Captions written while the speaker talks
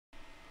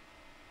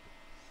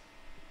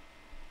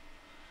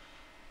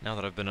Now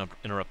that I've been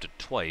interrupted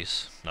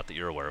twice, not that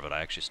you're aware of it,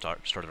 I actually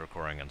started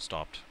recording and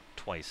stopped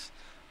twice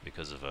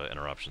because of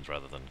interruptions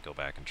rather than go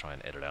back and try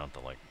and edit out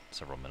the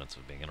several minutes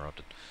of being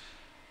interrupted.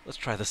 Let's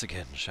try this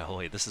again, shall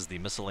we? This is the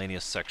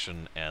miscellaneous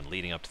section and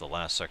leading up to the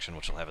last section,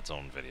 which will have its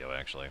own video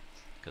actually,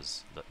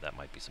 because that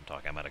might be some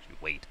talk. I might actually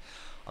wait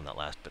on that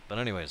last bit. But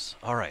anyways,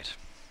 alright.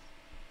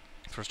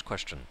 First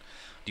question.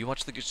 Do you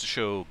watch the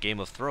show Game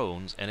of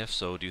Thrones, and if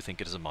so, do you think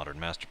it is a modern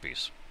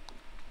masterpiece?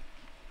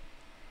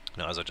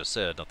 Now, as I just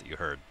said, not that you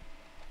heard,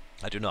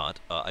 I do not.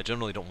 I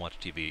generally don't watch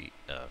TV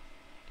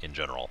in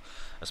general,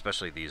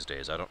 especially these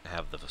days. I don't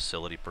have the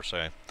facility per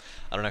se.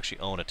 I don't actually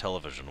own a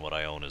television. What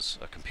I own is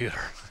a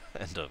computer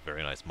and a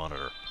very nice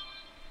monitor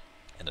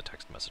and a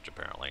text message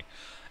apparently.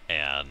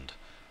 And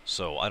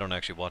so I don't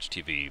actually watch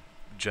TV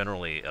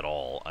generally at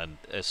all, and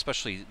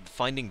especially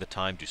finding the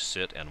time to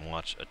sit and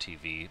watch a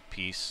TV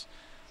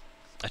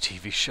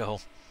show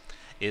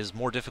is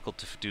more difficult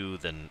to do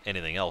than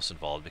anything else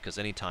involved, because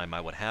any time I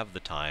would have the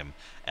time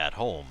at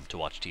home to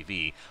watch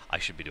TV, I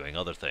should be doing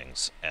other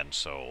things. And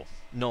so,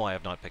 no, I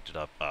have not picked it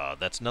up.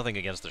 That's nothing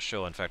against the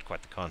show, in fact,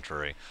 quite the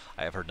contrary.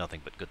 I have heard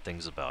nothing but good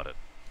things about it.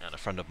 And a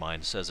friend of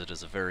mine says it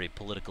is a very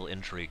political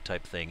intrigue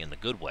type thing in the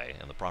good way,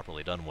 in the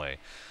properly done way.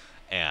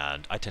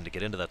 And I tend to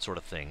get into that sort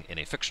of thing in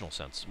a fictional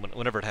sense.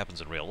 Whenever it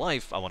happens in real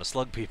life, I want to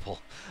slug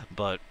people,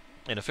 but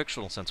in a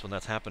fictional sense, when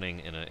that's happening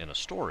in a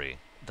story,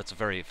 that's a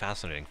very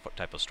fascinating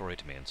type of story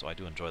to me, and so I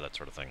do enjoy that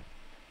sort of thing.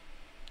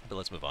 But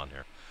let's move on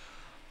here.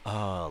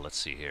 Let's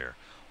see here.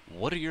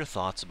 What are your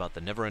thoughts about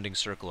the never-ending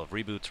circle of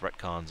reboots,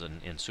 retcons,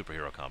 in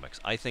superhero comics?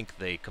 I think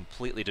they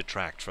completely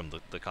detract from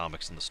the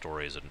comics and the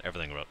stories and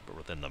everything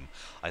within them.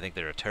 I think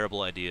they're a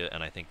terrible idea,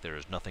 and I think there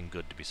is nothing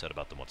good to be said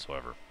about them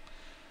whatsoever.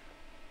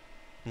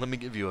 Let me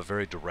give you a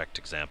very direct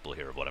example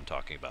here of what I'm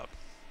talking about.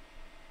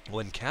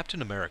 When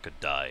Captain America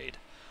died,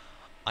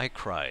 I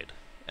cried.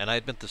 And I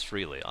admit this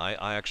freely.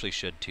 I actually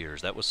shed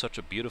tears. That was such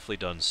a beautifully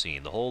done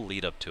scene. The whole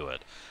lead up to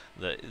it.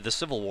 The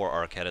Civil War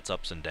arc had its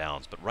ups and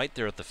downs, but right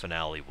there at the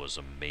finale was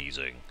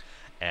amazing.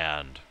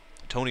 And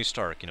Tony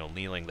Stark,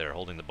 kneeling there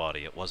holding the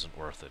body, it wasn't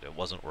worth it. It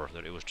wasn't worth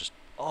it. It was just,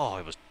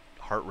 it was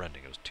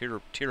heartrending. It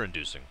was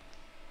tear-inducing.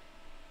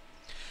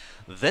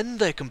 Then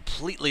they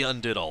completely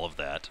undid all of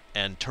that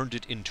and turned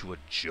it into a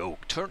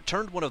joke.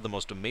 Turned one of the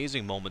most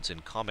amazing moments in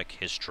comic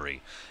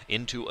history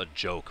into a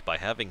joke by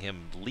having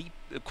him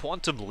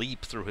quantum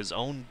leap through his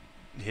own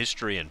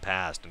history and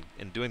past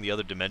and doing the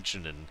other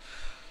dimension. And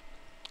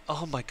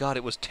oh my god,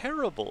 it was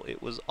terrible.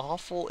 It was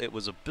awful. It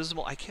was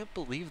abysmal. I can't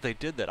believe they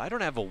did that. I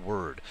don't have a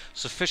word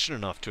sufficient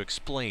enough to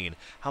explain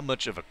how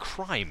much of a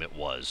crime it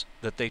was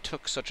that they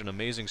took such an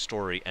amazing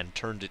story and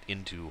turned it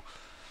into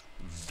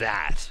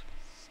that.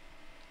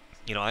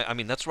 I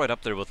mean, that's right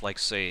up there with, like,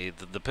 say,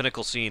 the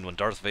pinnacle scene when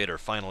Darth Vader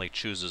finally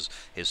chooses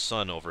his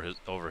son over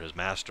his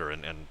master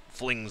and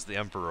flings the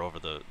Emperor over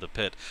the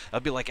pit.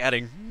 That'd be like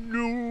adding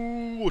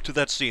no to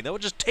that scene. That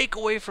would just take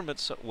away from it.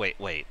 So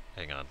wait,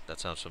 hang on.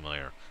 That sounds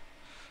familiar.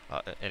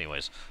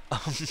 Anyways,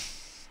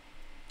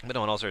 but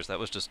no, in all seriousness, that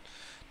was just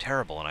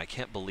terrible, and I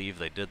can't believe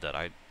they did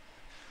that.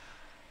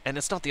 And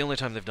it's not the only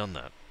time they've done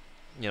that.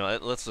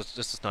 Let's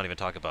just not even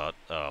talk about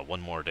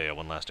One More Day or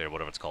One Last Day or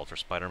whatever it's called for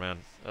Spider-Man.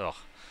 Ugh.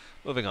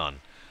 Moving on.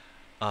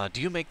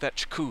 Do you make that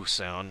chku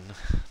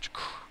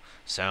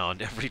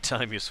sound every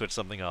time you switch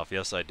something off?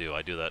 Yes, I do.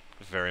 I do that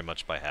very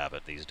much by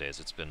habit these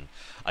days.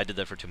 I did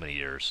that for too many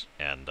years,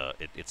 and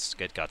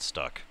it got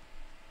stuck.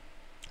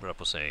 What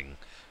up with saying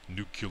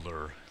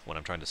nuclear when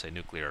I'm trying to say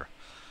nuclear.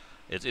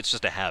 It's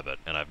just a habit,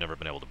 and I've never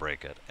been able to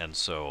break it. And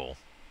so,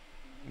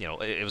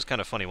 it was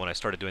kind of funny when I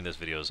started doing these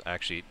videos. I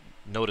actually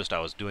noticed I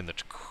was doing the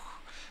chku.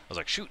 I was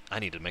like, shoot, I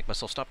need to make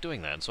myself stop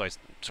doing that. And so I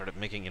started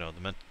making,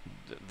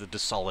 the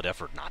solid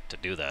effort not to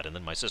do that. And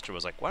then my sister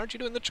was like, why aren't you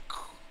doing the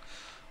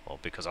well,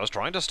 because I was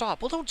trying to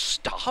stop. Well, don't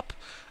stop.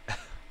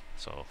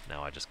 So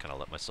now I just kind of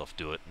let myself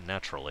do it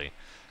naturally.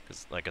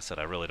 Because, like I said,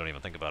 I really don't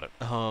even think about it.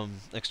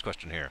 Next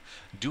question here.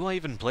 Do I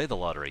even play the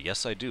lottery?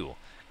 Yes, I do.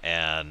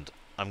 And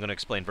I'm going to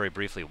explain very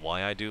briefly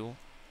why I do.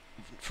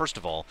 First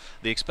of all,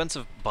 the expense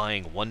of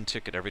buying one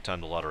ticket every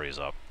time the lottery is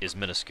up is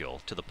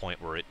minuscule, to the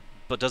point where it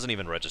doesn't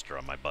even register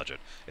on my budget.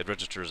 It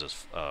registers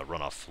as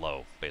runoff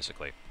flow,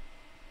 basically.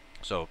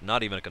 So,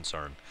 not even a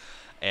concern.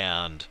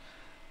 And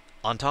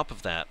on top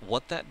of that,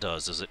 what that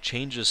does is it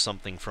changes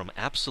something from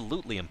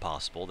absolutely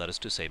impossible, that is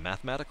to say,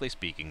 mathematically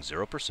speaking,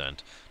 0%,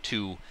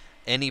 to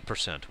any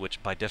percent,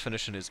 which by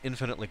definition is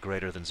infinitely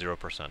greater than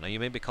 0%. Now, you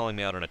may be calling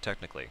me out on it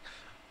technically,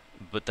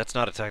 but that's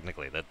not a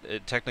technically.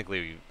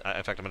 Technically,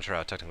 in fact, I'm not sure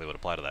how it technically would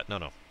apply to that.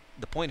 No.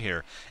 The point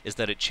here is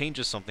that it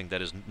changes something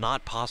that is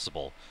not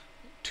possible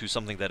to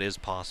something that is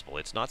possible.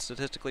 It's not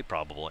statistically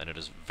probable, and it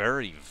is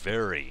very,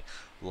 very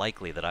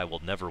likely that I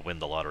will never win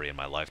the lottery in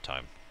my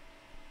lifetime.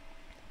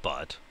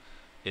 But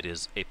it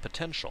is a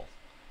potential.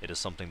 It is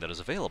something that is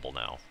available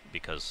now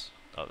because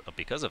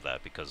of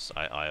that, because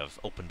I have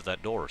opened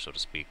that door, so to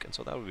speak, and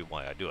so that would be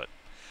why I do it.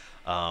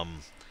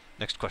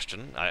 Next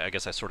question. I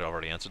guess I sort of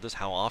already answered this.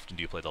 How often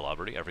do you play the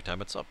lottery? Every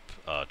time it's up.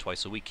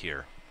 Twice a week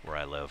here, where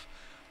I live.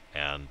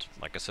 And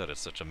like I said,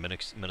 it's such a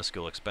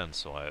minuscule expense,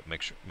 so I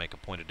make a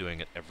point of doing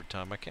it every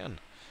time I can.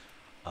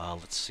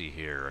 Let's see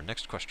here.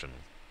 Next question.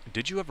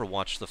 Did you ever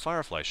watch the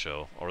Firefly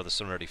show or the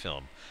Serenity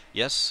film?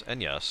 Yes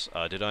and yes.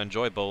 Did I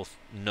enjoy both?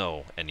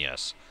 No and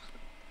yes.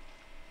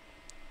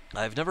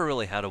 I've never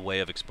really had a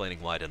way of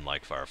explaining why I didn't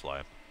like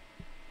Firefly.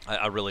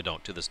 I really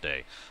don't to this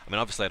day. I mean,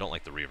 obviously I don't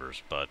like the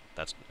Reavers, but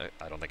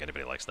I don't think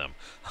anybody likes them.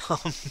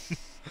 Um,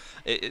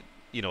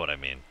 you know what I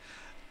mean.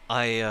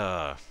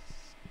 I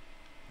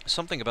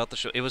something about the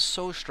show. It was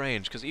so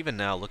strange because even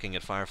now, looking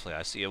at Firefly,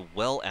 I see a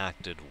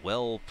well-acted,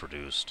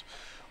 well-produced,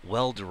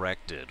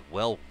 well-directed,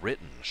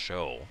 well-written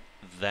show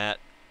that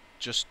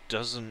just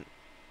doesn't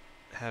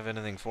have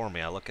anything for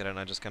me. I look at it and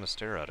I just kind of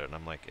stare at it, and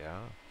I'm like,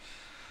 yeah.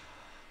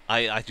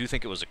 I do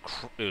think it was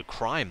a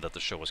crime that the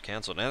show was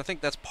canceled, and I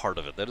think that's part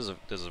of it. That is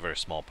a very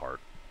small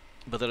part,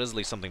 but that is at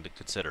least something to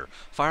consider.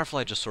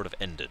 Firefly just sort of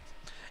ended,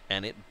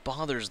 and it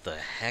bothers the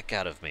heck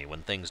out of me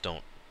when things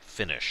don't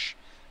finish,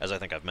 as I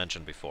think I've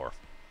mentioned before.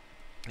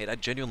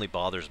 It genuinely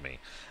bothers me.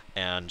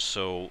 And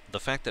so the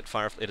fact that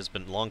Firefly, it has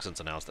been long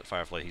since announced that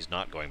Firefly, he's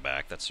not going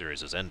back, that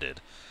series has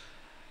ended,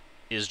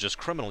 is just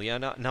criminal. Yeah,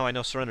 now I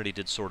know Serenity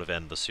did sort of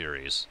end the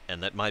series,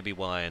 and that might be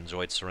why I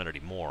enjoyed Serenity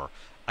more.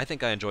 I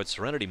think I enjoyed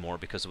Serenity more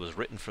because it was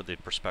written for the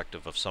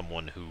perspective of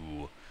someone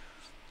who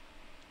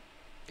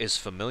is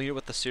familiar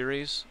with the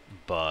series,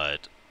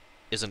 but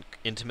isn't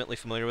intimately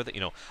familiar with it.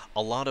 You know,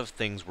 a lot of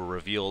things were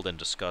revealed and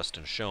discussed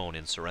and shown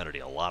in Serenity,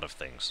 a lot of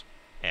things.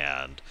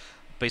 And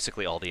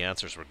basically all the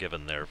answers were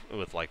given there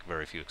with, like,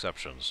 very few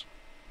exceptions.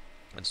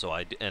 And so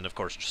and of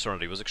course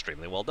Serenity was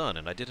extremely well done,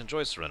 and I did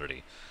enjoy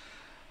Serenity.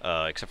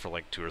 Except for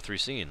like 2 or 3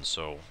 scenes,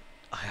 so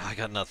I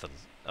got nothing.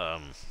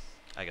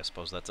 I guess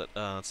suppose that's it.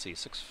 Let's see,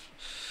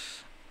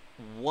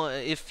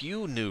 if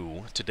you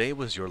knew today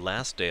was your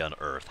last day on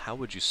Earth, how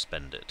would you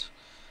spend it?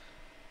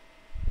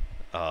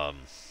 Well,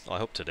 I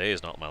hope today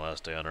is not my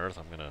last day on Earth.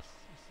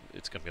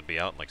 It's gonna be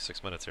out in like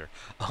 6 minutes here.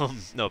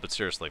 No, but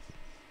seriously,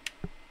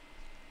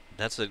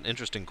 that's an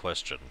interesting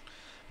question.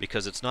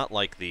 Because it's not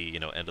like the,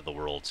 end of the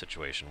world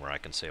situation where I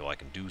can say, well, I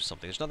can do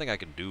something. There's nothing I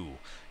can do,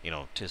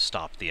 to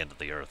stop the end of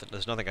the Earth.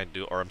 There's nothing I can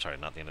do, or I'm sorry,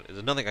 not the end.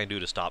 There's nothing I can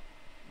do to stop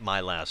my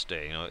last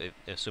day.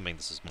 Assuming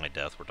this is my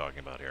death we're talking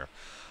about here.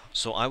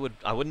 So I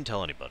wouldn't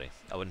tell anybody.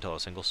 I wouldn't tell a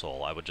single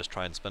soul. I would just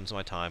try and spend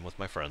my time with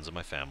my friends and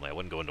my family. I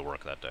wouldn't go into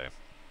work that day.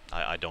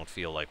 I don't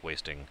feel like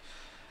wasting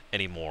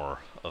any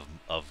more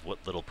of what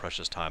little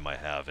precious time I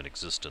have in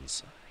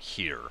existence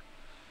here.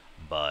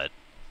 But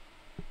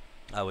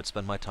I would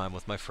spend my time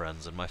with my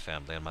friends and my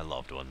family and my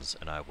loved ones,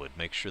 and I would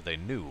make sure they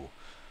knew,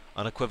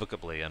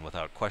 unequivocally and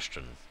without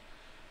question,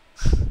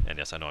 and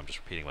yes, I know I'm just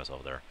repeating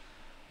myself there,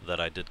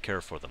 that I did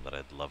care for them, that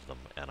I loved them,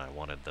 and I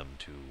wanted them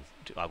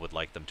I would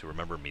like them to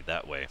remember me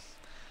that way,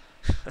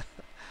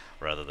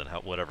 rather than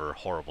whatever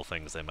horrible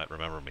things they might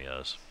remember me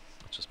as.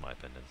 That's just my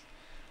opinion.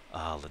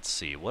 Let's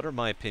see, what is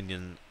my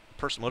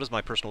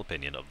personal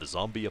opinion of the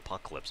zombie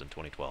apocalypse in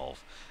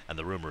 2012, and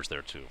the rumors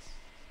there too?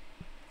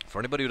 For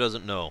anybody who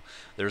doesn't know,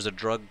 there's a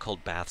drug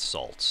called bath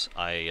salts.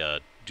 I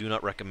do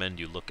not recommend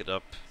you look it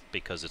up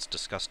because it's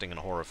disgusting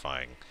and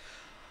horrifying.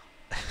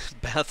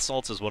 Bath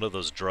salts is one of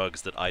those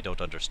drugs that I don't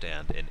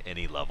understand in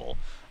any level.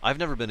 I've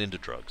never been into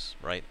drugs,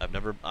 right? I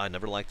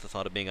never liked the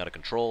thought of being out of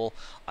control.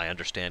 I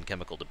understand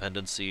chemical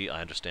dependency. I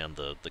understand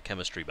the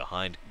chemistry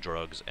behind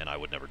drugs, and I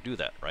would never do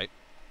that, right?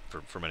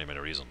 For many, many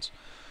reasons.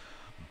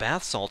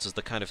 Bath salts is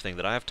the kind of thing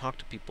that I have talked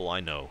to people I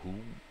know who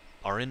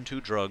are into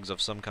drugs of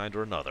some kind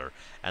or another,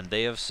 and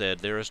they have said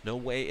there is no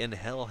way in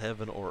hell,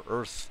 heaven, or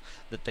earth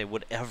that they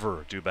would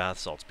ever do bath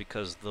salts,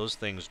 because those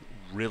things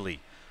really,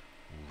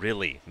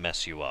 really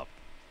mess you up.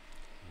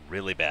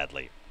 Really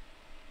badly.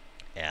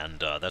 And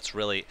that's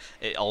really...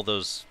 all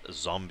those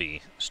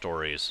zombie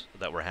stories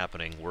that were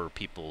happening were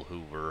people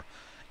who were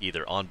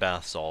either on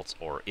bath salts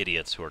or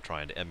idiots who are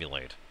trying to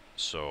emulate.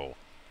 So,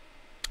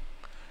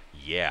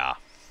 yeah.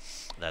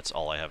 That's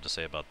all I have to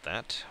say about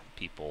that.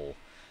 People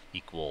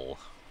equal...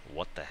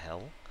 what the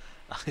hell?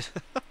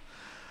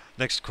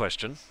 Next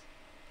question.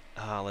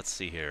 Let's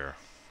see here.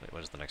 Wait,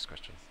 what is the next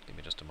question? Give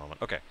me just a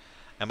moment. Okay.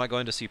 Am I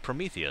going to see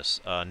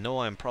Prometheus? No,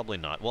 I'm probably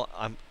not. Well,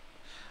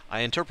 I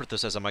interpret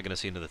this as, am I going to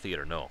see it in the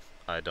theater? No.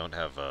 I don't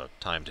have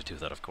time to do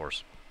that, of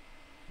course.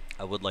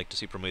 I would like to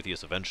see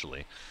Prometheus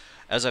eventually.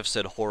 As I've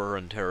said, horror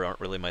and terror aren't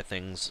really my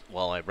things,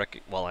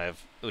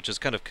 which is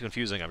kind of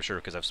confusing, I'm sure,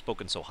 because I've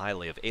spoken so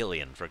highly of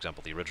Alien, for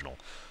example, the original,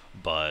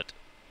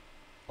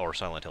 or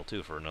Silent Hill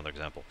 2, for another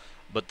example.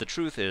 But the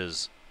truth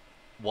is,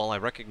 while I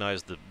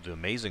recognize the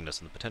amazingness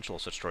and the potential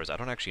of such stories, I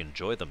don't actually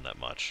enjoy them that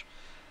much.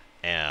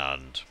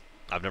 And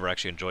I've never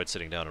actually enjoyed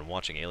sitting down and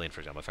watching Alien,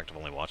 for example. In fact, I've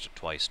only watched it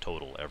twice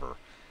total, ever.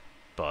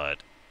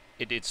 But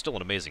it's still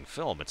an amazing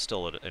film. It's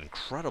still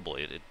incredible.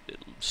 It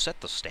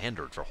set the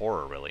standard for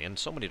horror, really, in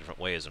so many different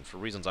ways, and for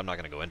reasons I'm not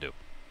going to go into.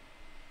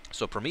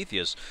 So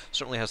Prometheus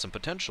certainly has some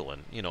potential,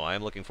 and, I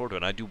am looking forward to it,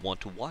 and I do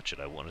want to watch it.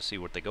 I want to see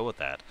where they go with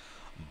that.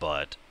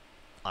 But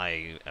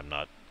I am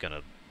not going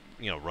to,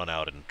 run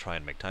out and try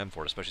and make time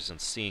for it, especially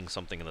since seeing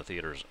something in the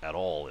theaters at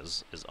all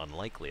is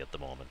unlikely at the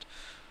moment.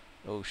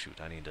 Oh shoot,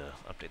 I need to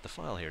update the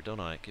file here, don't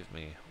I? Give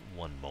me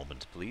one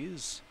moment,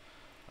 please.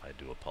 I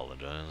do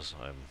apologize.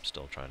 I'm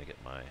still trying to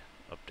get my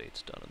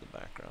updates done in the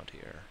background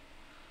here.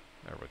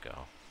 There we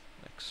go.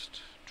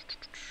 Next.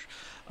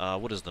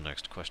 What is the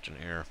next question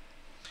here?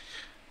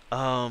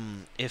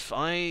 If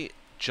I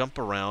jump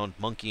around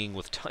monkeying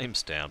with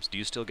timestamps, do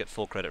you still get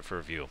full credit for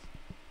a view?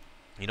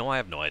 You know, I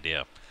have no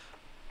idea.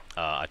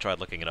 I tried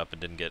looking it up and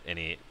didn't get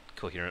any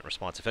coherent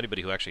response. If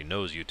anybody who actually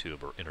knows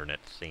YouTube or internet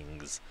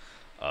things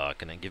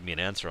can give me an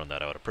answer on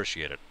that, I would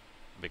appreciate it,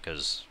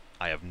 because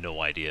I have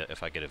no idea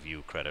if I get a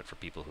view credit for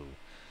people who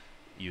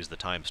use the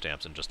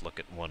timestamps and just look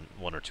at one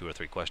or two or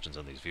three questions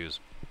in these views.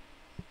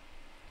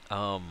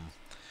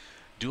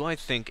 Do I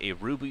think a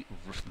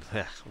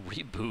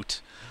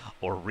reboot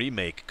or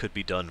remake could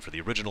be done for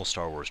the original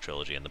Star Wars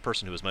trilogy? And the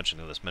person who was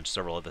mentioning this mentioned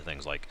several other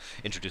things, like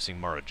introducing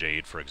Mara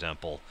Jade, for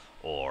example,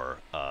 or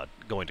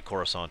going to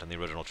Coruscant in the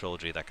original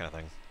trilogy, that kind of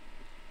thing.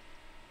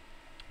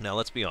 Now,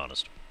 let's be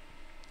honest.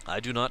 I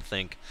do not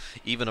think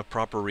even a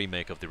proper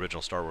remake of the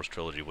original Star Wars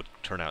trilogy would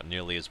turn out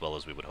nearly as well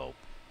as we would hope.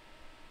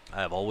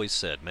 I have always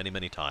said many,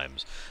 many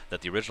times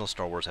that the original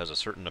Star Wars has a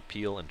certain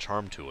appeal and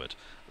charm to it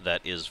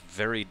that is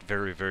very,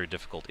 very, very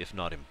difficult, if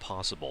not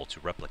impossible, to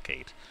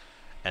replicate.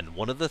 And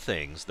one of the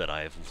things that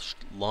I've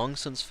long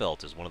since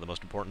felt is one of the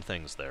most important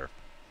things there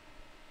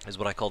is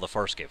what I call the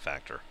Farscape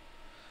factor.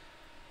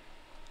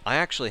 I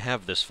actually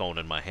have this phone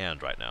in my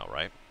hand right now,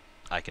 right?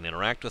 I can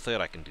interact with it,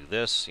 I can do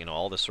this, you know,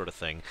 all this sort of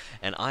thing.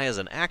 And I, as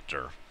an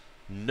actor,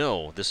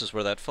 know this is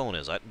where that phone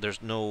is.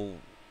 There's no...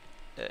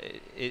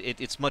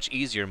 it's much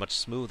easier, much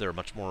smoother,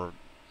 much more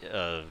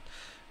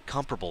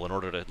comparable in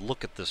order to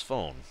look at this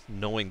phone,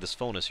 knowing this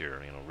phone is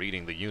here, you know,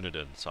 reading the unit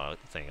and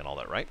thing and all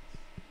that, right?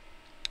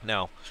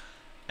 Now,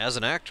 as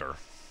an actor,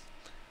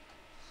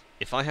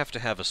 if I have to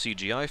have a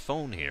CGI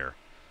phone here,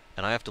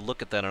 and I have to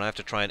look at that and I have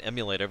to try and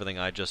emulate everything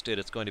I just did,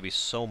 it's going to be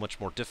so much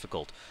more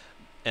difficult.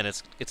 And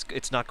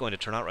it's not going to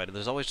turn out right.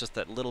 There's always just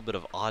that little bit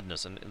of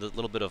oddness and the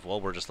little bit of,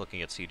 well, we're just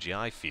looking at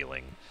CGI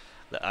feeling.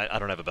 I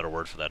don't have a better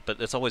word for that, but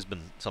it's always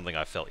been something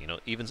I felt, you know,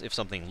 even if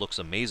something looks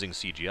amazing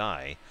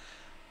CGI,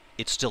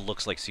 it still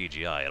looks like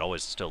CGI. It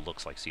always still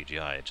looks like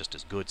CGI. It just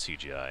is good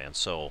CGI. And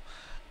so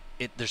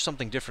there's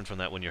something different from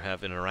that when you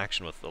have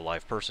interaction with a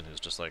live person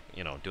who's just like,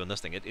 you know, doing this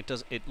thing.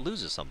 It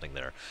loses something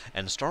there.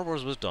 And Star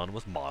Wars was done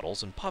with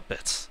models and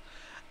puppets.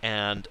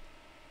 And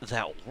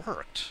that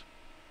worked.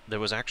 There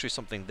was actually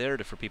something there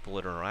for people to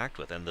interact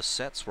with, and the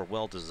sets were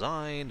well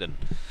designed, and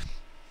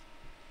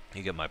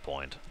you get my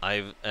point.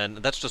 And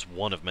that's just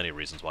one of many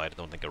reasons why I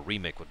don't think a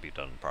remake would be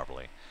done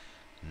properly.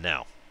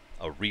 Now,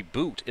 a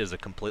reboot is a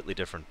completely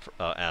different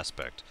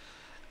aspect.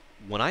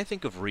 When I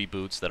think of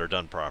reboots that are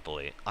done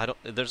properly,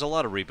 there's a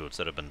lot of reboots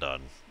that have been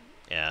done,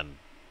 and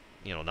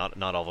you know,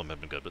 not all of them have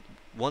been good, but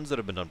ones that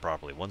have been done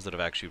properly, ones that have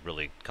actually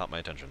really caught my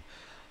attention.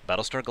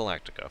 Battlestar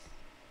Galactica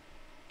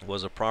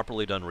was a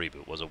properly done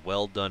reboot, was a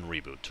well-done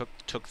reboot.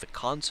 Took the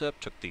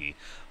concept, took the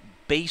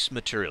base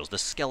materials, the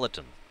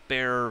skeleton,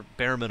 bare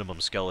minimum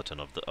skeleton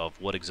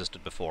of what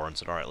existed before, and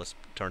said, all right, let's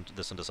turn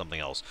this into something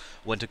else.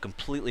 Went a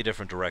completely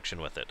different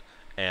direction with it,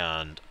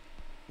 and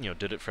you know,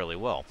 did it fairly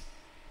well.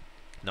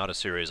 Not a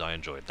series I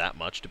enjoyed that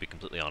much, to be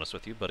completely honest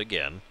with you, but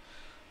again,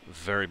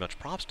 very much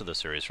props to the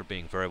series for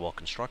being very well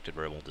constructed,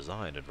 very well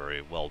designed, and very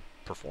well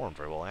performed,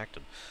 very well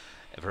acted.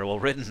 Very well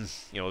written.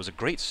 You know, it was a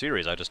great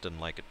series. I just didn't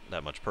like it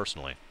that much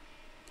personally.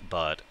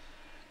 But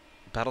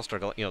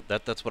Battlestar, you know,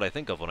 that's what I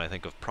think of when I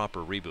think of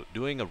proper reboot.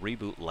 Doing a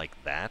reboot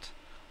like that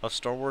of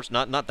Star Wars,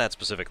 not that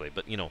specifically,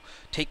 but you know,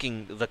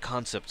 taking the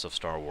concepts of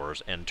Star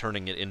Wars and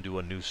turning it into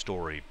a new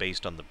story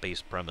based on the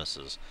base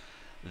premises.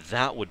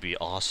 That would be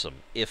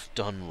awesome if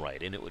done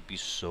right, and it would be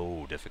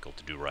so difficult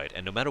to do right.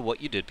 And no matter what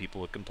you did, people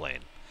would complain.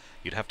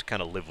 You'd have to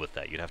kind of live with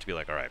that. You'd have to be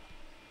like, all right,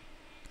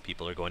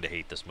 people are going to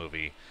hate this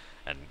movie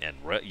and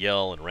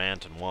yell and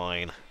rant and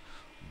whine,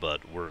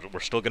 but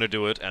we're still going to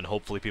do it, and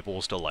hopefully people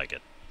will still like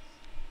it.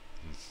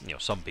 You know,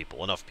 some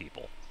people, enough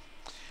people.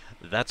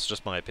 That's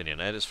just my opinion.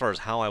 And as far as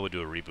how I would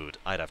do a reboot,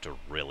 I'd have to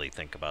really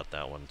think about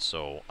that one,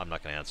 so I'm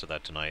not going to answer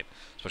that tonight,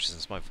 especially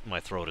since my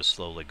throat is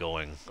slowly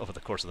going over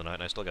the course of the night,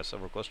 and I still got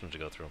several questions to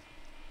go through.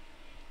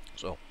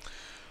 So,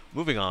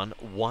 moving on,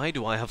 why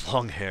do I have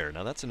long hair?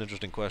 Now, that's an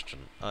interesting question.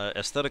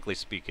 Aesthetically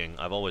speaking,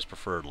 I've always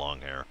preferred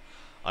long hair.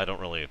 I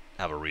don't really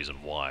have a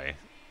reason why.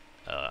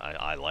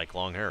 I like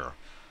long hair,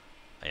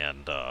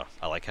 and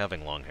I like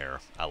having long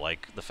hair. I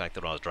like the fact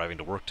that when I was driving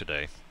to work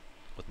today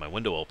with my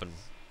window open,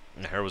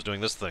 my hair was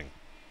doing this thing.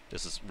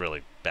 This is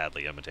really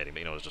badly imitating, but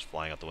you know, it was just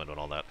flying out the window and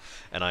all that.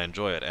 And I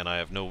enjoy it, and I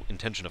have no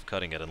intention of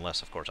cutting it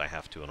unless, of course, I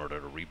have to in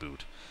order to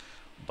reboot.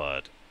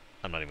 But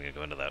I'm not even going to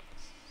go into that.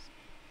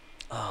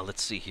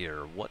 Let's see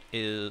here. What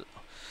is...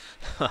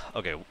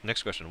 okay,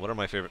 next question.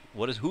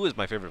 Who is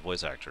my favorite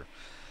voice actor?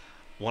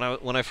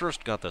 When I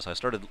first got this, I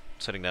started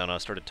sitting down and I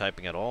started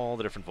typing out all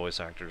the different voice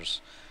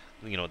actors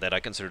that I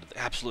considered the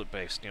absolute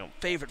best,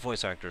 favorite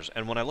voice actors.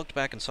 And when I looked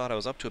back and saw it, I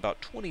was up to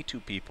about 22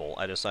 people.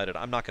 I decided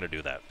I'm not going to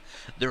do that.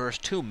 There are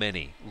too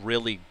many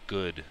really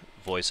good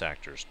voice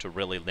actors to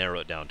really narrow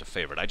it down to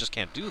favorite. I just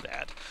can't do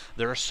that.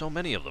 There are so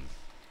many of them.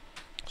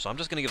 So I'm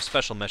just going to give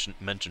special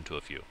mention to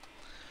a few.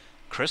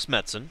 Chris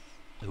Metzen,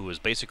 who is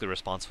basically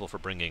responsible for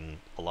bringing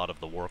a lot of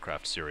the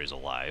Warcraft series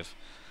alive.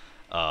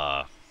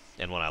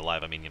 And when I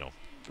live, I mean,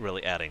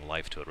 really adding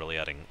life to it, really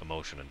adding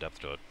emotion and depth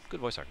to it. Good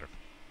voice actor.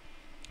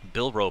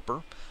 Bill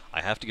Roper,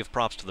 I have to give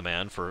props to the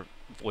man for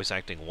voice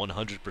acting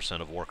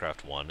 100% of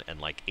Warcraft 1 and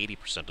like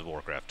 80% of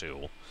Warcraft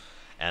 2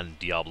 and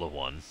Diablo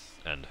 1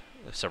 and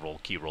several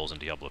key roles in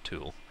Diablo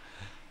 2.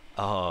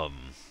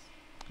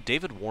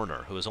 David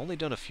Warner, who has only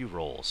done a few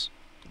roles,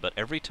 but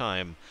every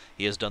time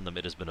he has done them,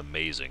 it has been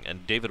amazing.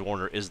 And David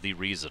Warner is the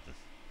reason,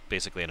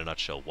 basically in a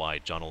nutshell, why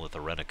John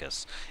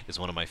Lorerunner is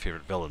one of my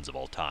favorite villains of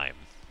all time.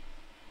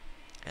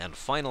 And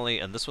finally,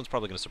 and this one's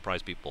probably going to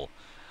surprise people,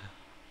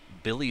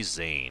 Billy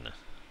Zane,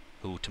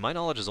 who, to my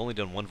knowledge, has only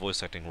done one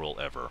voice acting role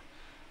ever,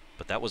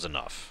 but that was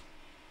enough.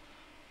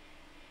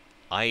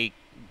 I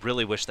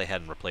really wish they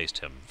hadn't replaced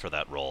him for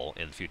that role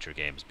in future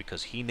games,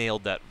 because he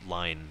nailed that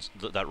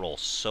role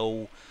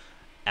so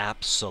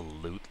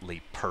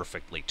absolutely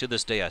perfectly. To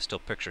this day, I still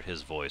picture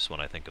his voice when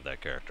I think of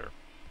that character.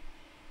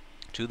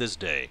 To this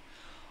day,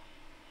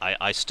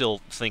 I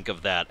still think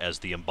of that as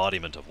the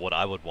embodiment of what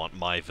I would want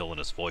my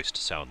villainous voice to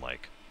sound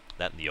like.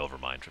 That and the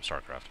Overmind from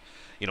StarCraft.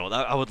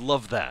 I would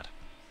love that.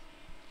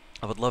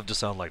 I would love to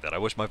sound like that. I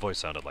wish my voice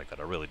sounded like that.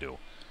 I really do.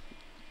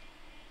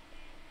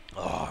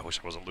 Oh, I wish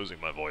I wasn't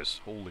losing my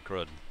voice. Holy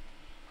crud.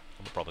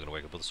 I'm probably going to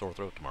wake up with a sore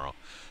throat tomorrow.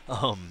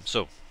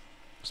 So,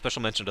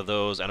 special mention to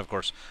those, and of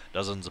course,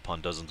 dozens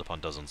upon dozens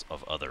upon dozens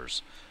of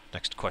others.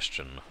 Next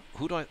question.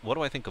 What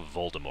do I think of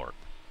Voldemort?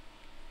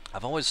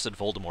 I've always said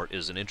Voldemort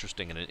is an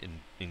interesting and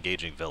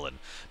engaging villain,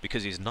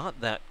 because he's not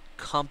that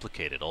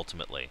complicated,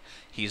 ultimately.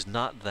 He's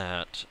not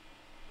that,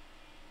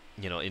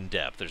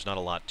 in-depth. There's not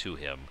a lot to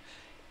him.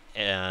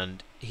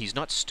 And he's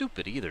not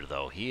stupid either,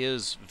 though. He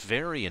is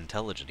very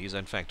intelligent. He's,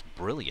 in fact,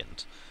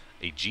 brilliant.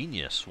 A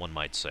genius, one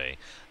might say.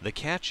 The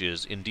catch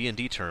is, in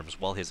D&D terms,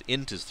 while his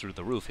int is through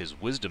the roof,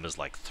 his wisdom is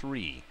like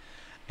 3.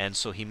 And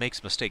so he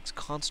makes mistakes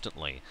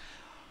constantly.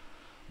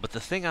 But the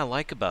thing I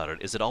like about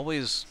it is it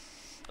always...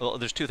 Well,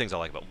 there's two things I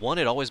like about it. One,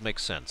 it always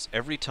makes sense.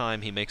 Every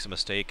time he makes a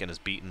mistake and is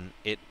beaten,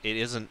 it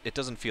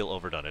doesn't feel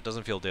overdone. It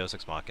doesn't feel Deus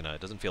Ex Machina.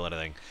 It doesn't feel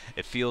anything.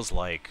 It feels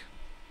like,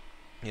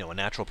 a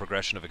natural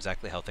progression of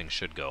exactly how things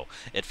should go.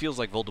 It feels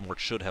like Voldemort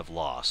should have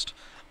lost,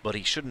 but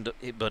he shouldn't.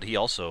 But he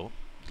also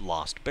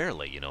lost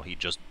barely. He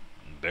just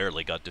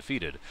barely got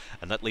defeated.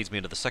 And that leads me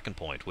into the second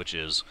point, which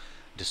is,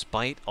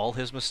 despite all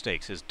his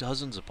mistakes, his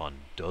dozens upon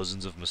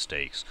dozens of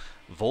mistakes,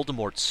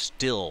 Voldemort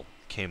still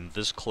came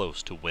this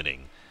close to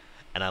winning.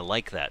 And I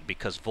like that,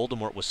 because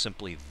Voldemort was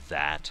simply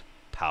that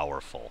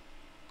powerful.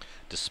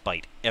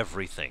 Despite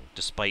everything,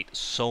 despite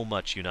so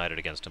much united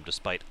against him,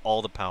 despite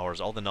all the powers,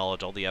 all the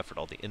knowledge, all the effort,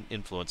 all the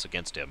influence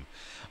against him,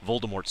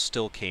 Voldemort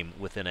still came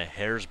within a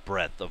hair's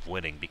breadth of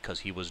winning, because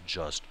he was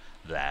just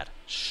that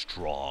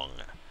strong.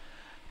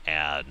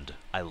 And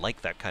I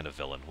like that kind of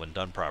villain when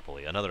done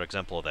properly. Another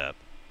example of that,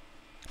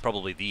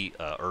 probably the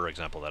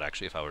example of that,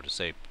 actually, if I were to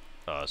say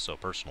so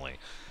personally,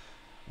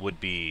 would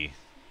be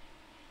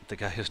the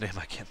guy whose name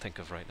I can't think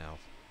of right now.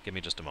 Give me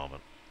just a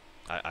moment.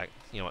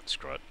 You know what?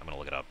 Screw it. I'm going to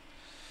look it up.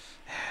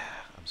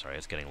 I'm sorry,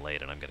 it's getting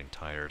late and I'm getting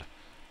tired.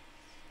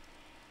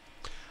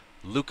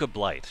 Luca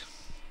Blight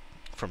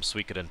from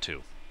Suikoden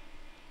 2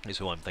 is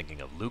who I'm thinking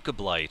of. Luca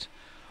Blight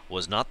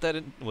was not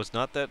that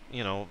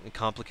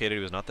complicated.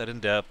 He was not that in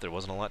depth. There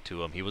wasn't a lot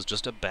to him. He was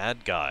just a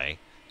bad guy.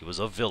 He was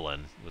a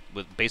villain,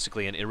 with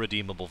basically an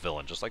irredeemable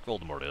villain, just like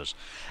Voldemort is.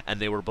 And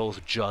they were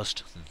both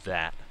just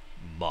that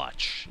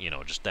much,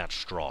 just that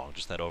strong,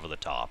 just that over the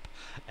top,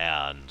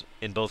 and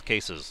in both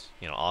cases,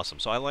 awesome.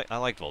 So I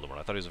liked Voldemort.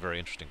 I thought he was a very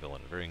interesting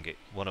villain,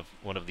 one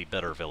of the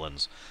better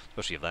villains,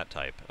 especially of that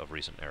type of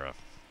recent era.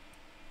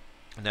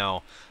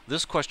 Now,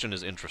 this question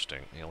is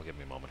interesting. Give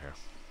me a moment here.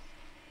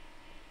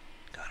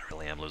 God, I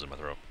really am losing my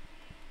throat.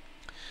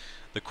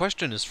 The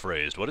question is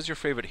phrased: what is your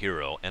favorite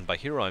hero? And by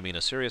hero, I mean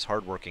a serious,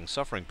 hard-working,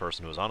 suffering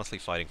person who is honestly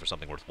fighting for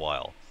something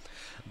worthwhile.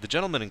 The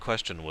gentleman in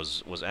question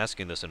was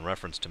asking this in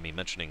reference to me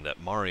mentioning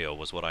that Mario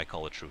was what I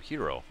call a true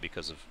hero,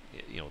 because of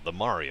the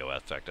Mario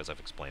effect, as I've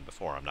explained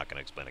before. I'm not going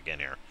to explain again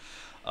here.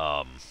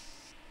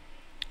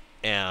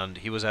 And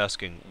he was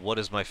asking, what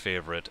is my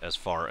favorite as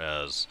far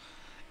as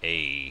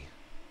a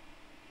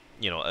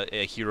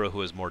hero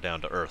who is more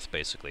down to earth,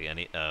 basically. And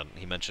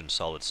he mentioned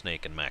Solid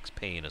Snake and Max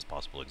Payne as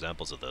possible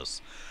examples of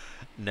this.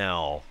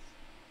 Now,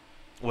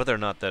 whether or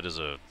not that is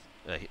a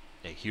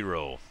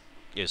hero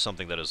is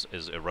something that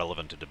is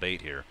irrelevant to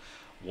debate here.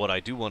 What I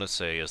do want to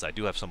say is I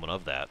do have someone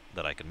of that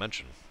I can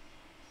mention,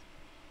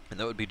 and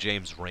that would be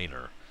James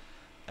Raynor.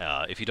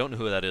 If you don't know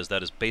who that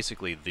is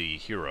basically the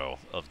hero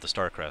of the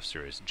StarCraft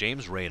series.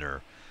 James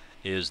Raynor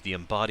is the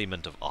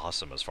embodiment of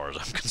awesome as far as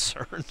I'm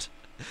concerned.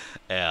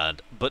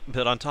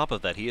 But on top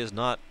of that, he is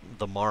not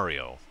the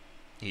Mario.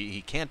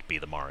 He can't be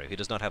the Mario. He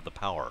does not have the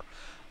power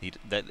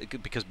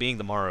Because being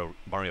the Mario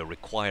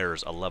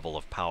requires a level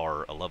of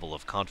power, a level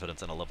of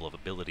confidence, and a level of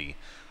ability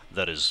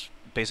that is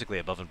basically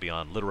above and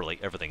beyond literally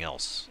everything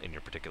else in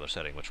your particular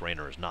setting, which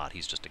Rainer is not.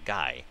 He's just a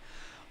guy.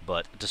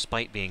 But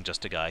despite being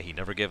just a guy, he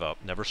never gave up,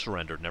 never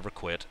surrendered, never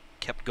quit,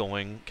 kept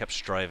going, kept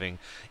striving.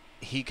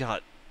 He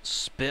got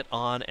spit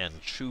on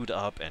and chewed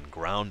up and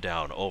ground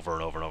down over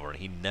and over and over, and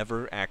he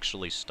never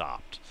actually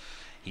stopped.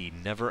 He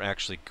never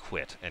actually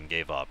quit and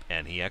gave up,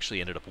 and he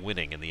actually ended up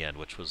winning in the end,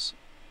 which was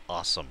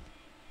awesome.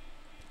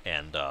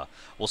 And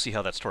we'll see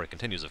how that story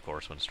continues, of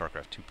course, when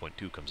StarCraft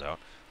 2.2 comes out,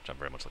 which I'm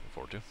very much looking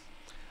forward to.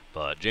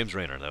 But James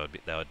Raynor,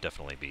 that would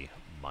definitely be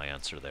my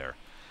answer there.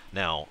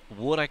 Now,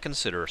 would I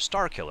consider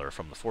Starkiller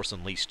from the Force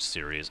Unleashed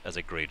series as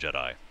a Grey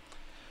Jedi?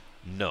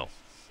 No.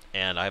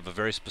 And I have a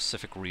very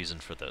specific reason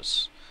for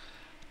this.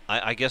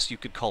 I guess you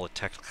could call it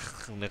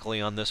technically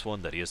on this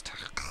one that he is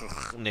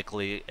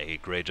technically a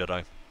Grey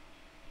Jedi.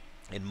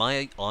 In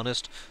my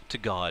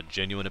honest-to-God,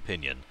 genuine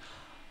opinion,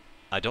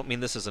 I don't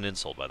mean this as an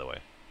insult, by the way.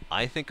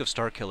 I think of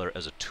Starkiller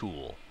as a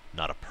tool,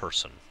 not a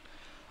person.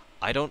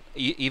 I don't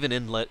even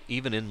in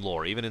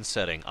lore, even in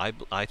setting.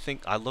 I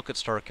think I look at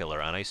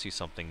Starkiller and I see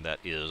something that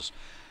is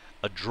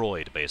a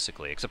droid,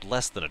 basically, except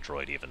less than a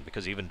droid, even,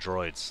 because even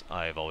droids,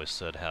 I've always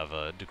said, have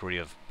a degree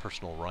of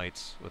personal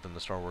rights within the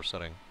Star Wars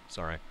setting.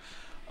 Sorry.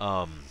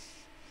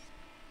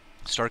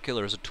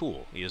 Starkiller is a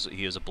tool. He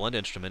is a blunt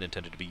instrument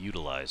intended to be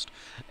utilized,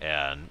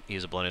 and he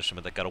is a blunt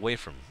instrument that got away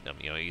from him.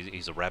 You know,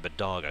 he's a rabid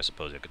dog, I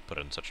suppose I could put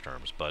it in such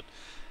terms. But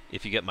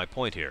if you get my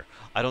point here,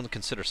 I don't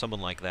consider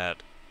someone like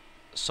that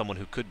someone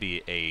who could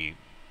be a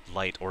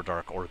light or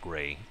dark or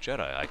gray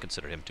Jedi. I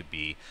consider him to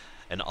be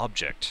an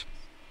object.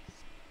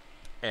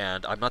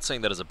 And I'm not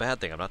saying that as a bad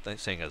thing. I'm not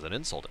saying as an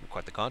insult.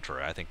 Quite the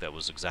contrary. I think that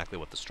was exactly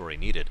what the story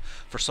needed.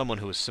 For someone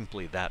who is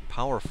simply that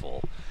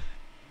powerful,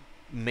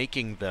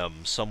 making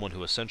them someone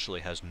who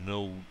essentially has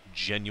no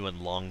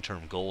genuine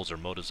long-term goals or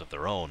motives of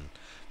their own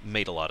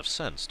made a lot of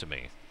sense to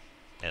me.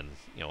 And,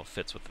 you know,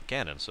 fits with the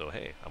canon, so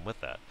hey, I'm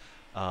with that.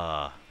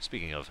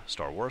 Speaking of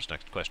Star Wars,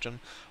 next question.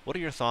 What are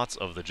your thoughts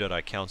of the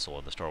Jedi Council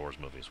in the Star Wars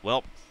movies?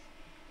 Well,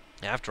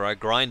 after I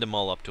grind them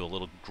all up to a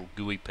little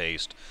gooey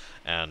paste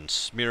and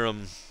smear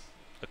them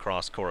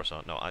across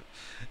Coruscant. No,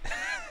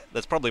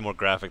 that's probably more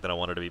graphic than I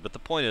wanted to be, but the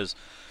point is,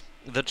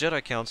 the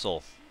Jedi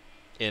Council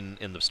in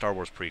the Star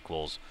Wars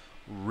prequels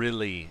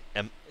really,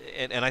 and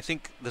I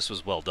think this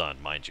was well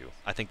done, mind you.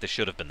 I think this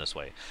should have been this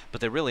way,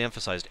 but they really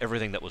emphasized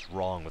everything that was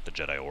wrong with the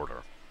Jedi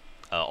Order.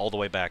 All the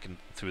way back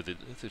through the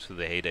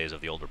heydays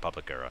of the Old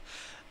Republic era.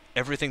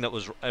 Everything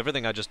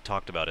I just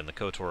talked about in the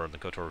KOTOR and the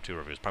KOTOR 2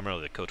 reviews,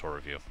 primarily the KOTOR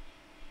review,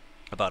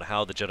 about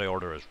how the Jedi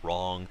Order is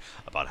wrong,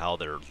 about how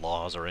their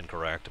laws are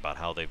incorrect, about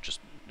how they just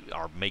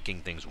are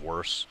making things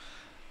worse,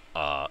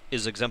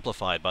 is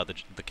exemplified by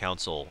the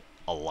Council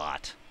a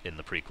lot in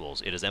the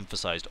prequels. It is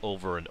emphasized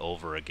over and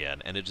over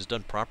again, and it is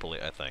done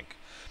properly, I think.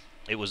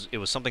 It was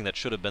something that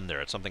should have been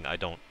there. It's something I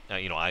don't,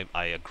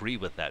 I agree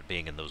with that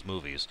being in those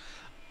movies.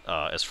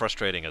 As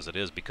frustrating as it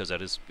is, because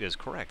that is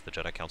correct. The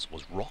Jedi Council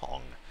was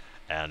wrong,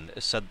 and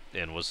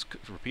was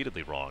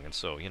repeatedly wrong, and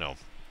so,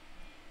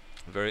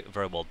 very,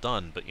 very well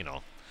done, but,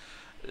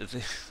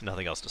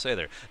 nothing else to say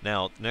there.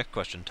 Now, next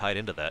question tied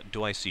into that,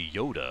 do I see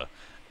Yoda, in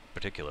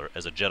particular,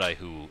 as a Jedi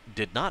who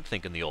did not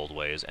think in the old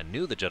ways, and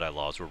knew the Jedi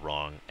laws were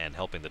wrong, and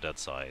helping the dark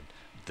side,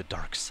 the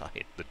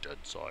dead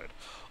side,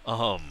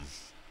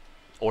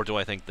 or do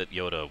I think that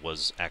Yoda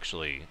was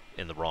actually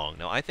in the wrong?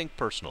 Now, I think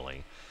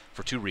personally,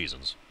 for two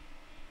reasons.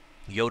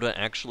 Yoda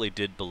actually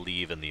did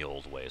believe in the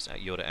old ways.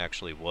 Yoda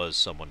actually was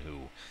someone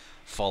who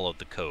followed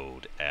the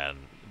code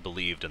and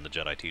believed in the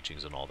Jedi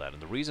teachings and all that.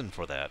 And the reason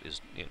for that is,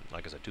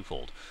 like I said,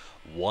 twofold.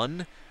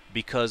 One,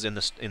 because in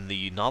the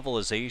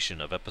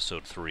novelization of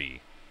Episode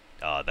 3,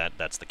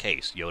 that's the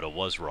case. Yoda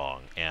was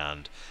wrong,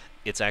 and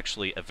it's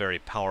actually a very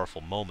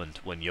powerful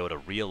moment when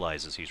Yoda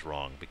realizes he's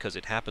wrong, because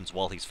it happens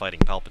while he's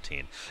fighting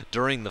Palpatine.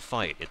 During the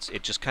fight,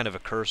 it just kind of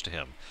occurs to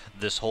him.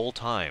 This whole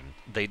time,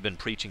 they'd been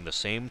preaching the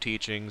same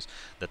teachings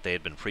that they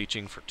had been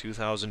preaching for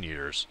 2,000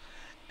 years,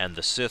 and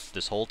the Sith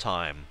this whole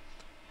time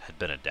had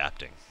been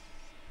adapting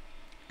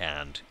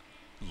and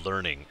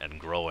learning and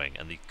growing,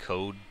 and the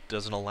code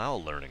doesn't allow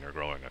learning or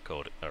growing a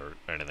code or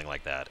anything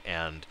like that.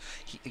 And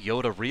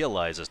Yoda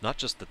realizes not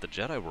just that the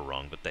Jedi were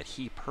wrong, but that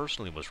he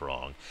personally was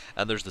wrong.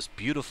 And there's this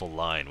beautiful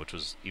line, which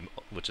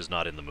is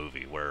not in the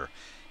movie, where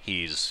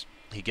he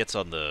gets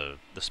on the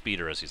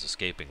speeder as he's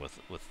escaping with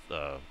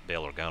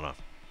Bail Organa,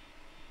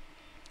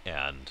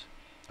 and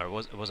it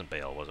wasn't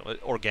Bail, was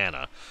it?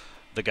 Organa,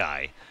 the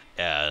guy,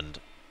 and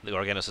the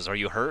Organa says, "Are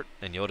you hurt?"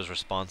 And Yoda's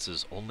response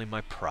is, "Only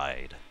my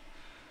pride."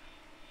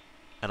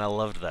 And I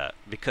loved that,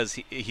 because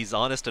he's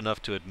honest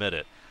enough to admit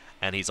it,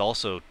 and he's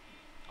also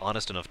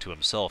honest enough to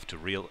himself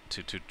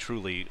to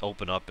truly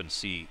open up and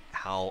see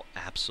how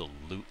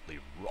absolutely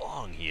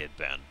wrong he had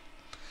been.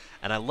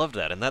 And I loved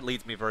that, and that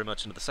leads me very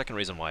much into the second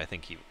reason why I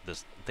think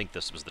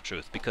this was the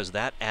truth, because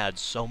that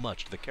adds so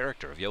much to the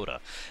character of Yoda.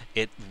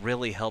 It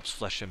really helps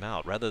flesh him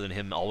out, rather than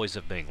him always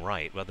being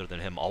right, rather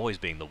than him always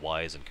being the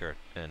wise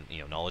and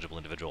knowledgeable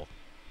individual.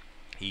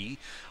 he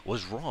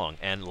was wrong,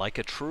 and like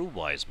a true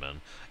wise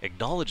man,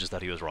 acknowledges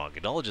that he was wrong,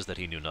 acknowledges that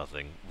he knew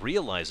nothing,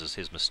 realizes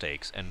his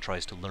mistakes, and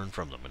tries to learn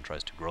from them, and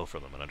tries to grow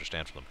from them, and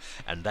understand from them.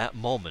 And that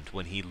moment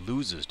when he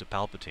loses to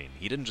Palpatine,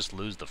 he didn't just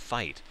lose the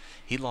fight,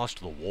 he lost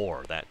the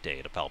war that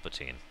day to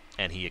Palpatine.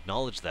 And he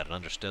acknowledged that and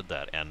understood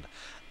that, and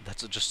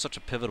that's just such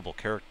a pivotal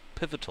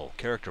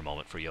character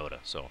moment for Yoda.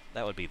 So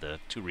that would be the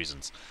two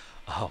reasons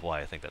why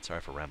I think that.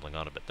 Sorry for rambling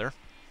on a bit there.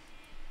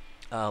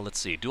 Let's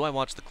see. Do I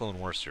watch the Clone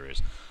Wars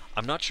series?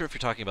 I'm not sure if you're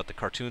talking about the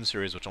cartoon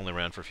series, which only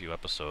ran for a few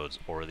episodes,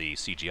 or the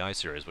CGI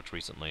series, which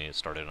recently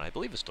started, and I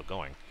believe is still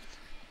going.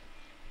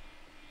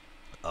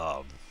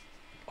 Oh,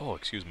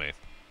 excuse me.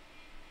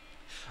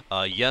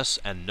 Yes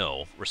and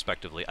no,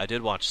 respectively. I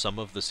did watch some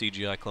of the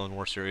CGI Clone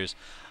Wars series.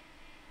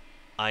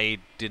 I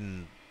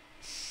didn't...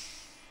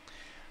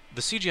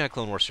 The CGI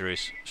Clone Wars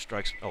series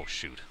strikes... Oh,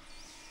 shoot.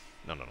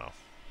 No.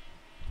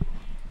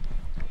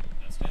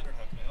 That's standard.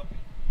 How can I help you?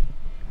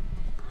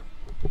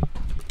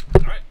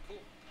 Alright,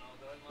 cool. I'll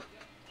go ahead and log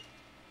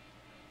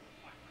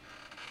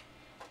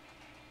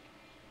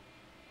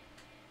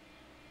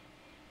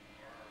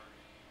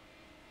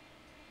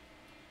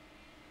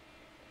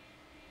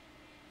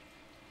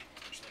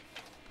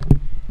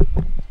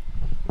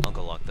in. I'll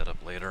go lock that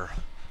up later.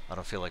 I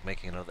don't feel like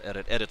making another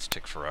edit. Edits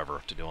take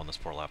forever to do on this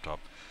poor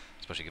laptop,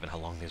 especially given how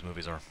long these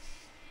movies are.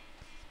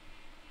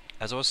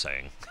 As I was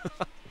saying,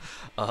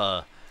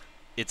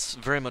 it's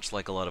very much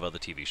like a lot of other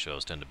TV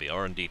shows tend to be,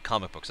 or indeed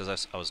comic books.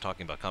 As I was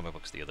talking about comic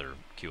books the other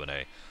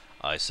Q&A,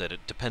 I said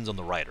it depends on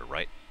the writer,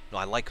 right? No,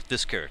 I like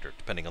this character,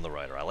 depending on the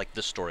writer. I like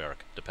this story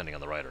arc, depending on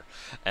the writer.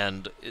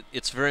 And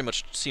it's very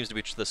much seems to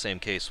be the same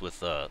case with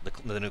the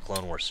new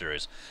Clone Wars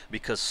series,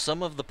 because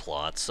some of the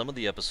plots, some of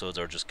the episodes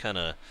are just kind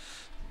of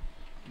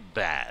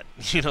bad.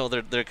 You know,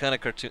 they're kind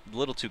of a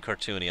little too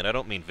cartoony, and I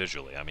don't mean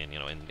visually. I mean, you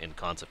know, in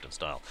concept and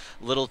style.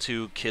 Little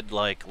too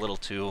kid-like, little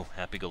too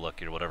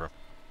happy-go-lucky or whatever.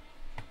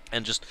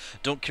 And just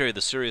don't carry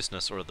the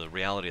seriousness or the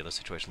reality of the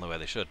situation the way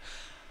they should.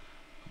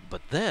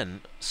 But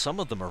then, some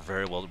of them are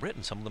very well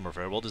written, some of them are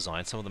very well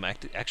designed, some of them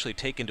actually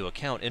take into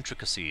account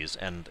intricacies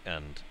and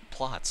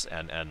plots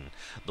and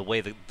the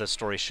way the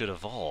story should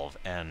evolve,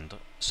 and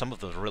some of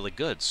them are really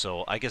good.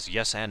 So I guess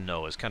yes and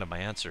no is kind of my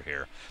answer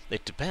here.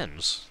 It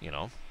depends, you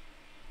know.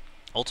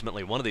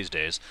 Ultimately, one of these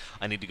days,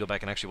 I need to go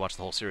back and actually watch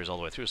the whole series all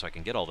the way through so I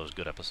can get all those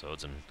good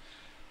episodes and,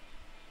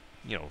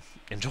 you know,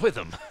 enjoy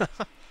them.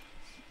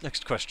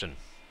 Next question.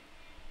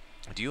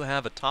 Do you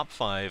have a top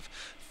 5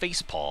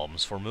 face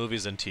palms for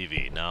movies and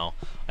TV? Now,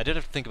 I did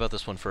have to think about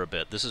this one for a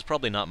bit. This is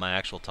probably not my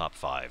actual top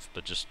 5,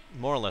 but just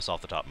more or less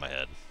off the top of my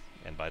head.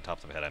 And by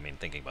top of my head, I mean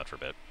thinking about it for a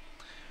bit.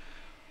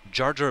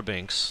 Jar Jar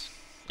Binks,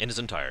 in his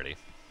entirety.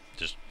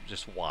 Just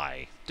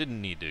why?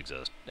 Didn't need to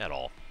exist at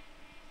all.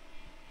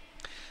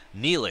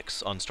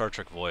 Neelix on Star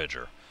Trek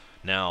Voyager.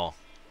 Now,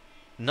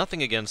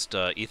 nothing against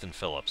Ethan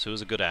Phillips, who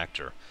is a good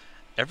actor.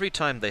 Every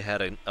time they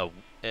had a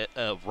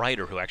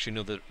writer who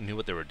actually knew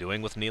what they were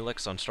doing with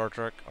Neelix on Star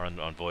Trek, or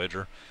on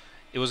Voyager,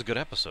 it was a good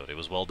episode. It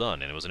was well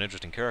done, and it was an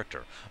interesting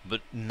character.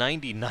 But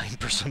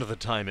 99% of the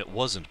time it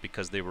wasn't,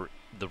 because the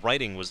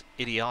writing was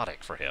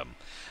idiotic for him.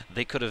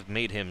 They could have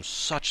made him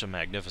such a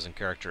magnificent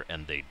character,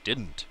 and they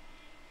didn't.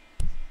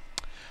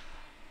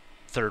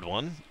 Third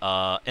one,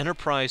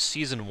 Enterprise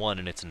Season 1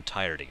 in its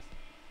entirety.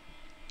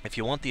 If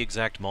you want the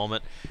exact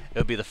moment, it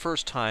would be the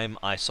first time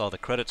I saw the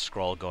credits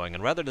scroll going,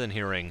 and rather than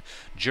hearing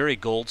Jerry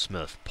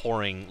Goldsmith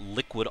pouring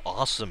liquid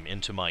awesome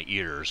into my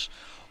ears,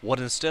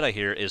 what instead I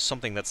hear is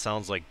something that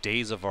sounds like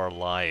Days of Our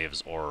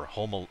Lives or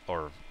Home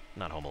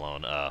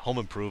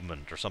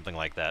Improvement or something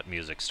like that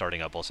music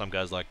starting up while some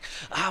guy's like,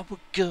 I will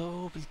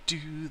go and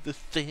do the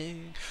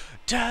thing.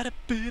 And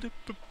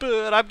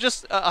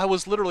I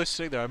was literally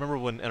sitting there. I remember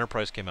when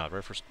Enterprise came out,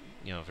 very first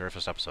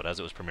episode as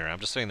it was premiering. I'm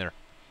just sitting there,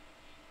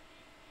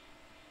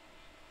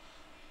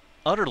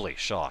 utterly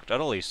shocked,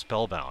 utterly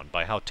spellbound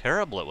by how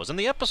terrible it was. And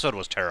the episode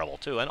was terrible,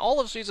 too. And all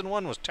of Season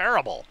 1 was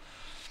terrible.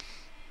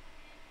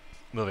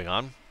 Moving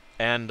on.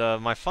 And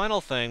my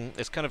final thing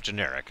is kind of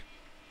generic.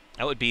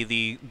 That would be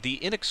the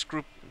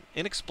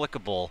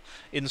inexplicable,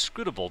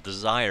 inscrutable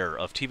desire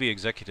of TV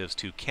executives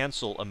to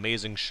cancel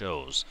amazing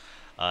shows,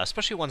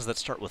 especially ones that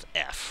start with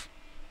F.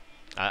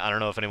 I don't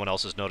know if anyone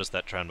else has noticed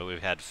that trend, but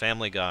we've had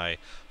Family Guy,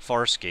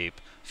 Farscape,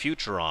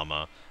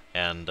 Futurama,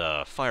 and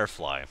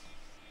Firefly.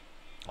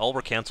 All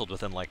were canceled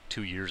within like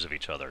 2 years of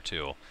each other,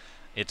 too.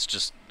 It's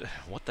just,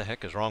 what the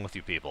heck is wrong with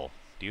you people?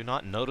 Do you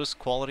not notice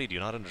quality? Do you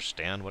not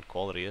understand what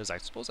quality is? I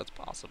suppose that's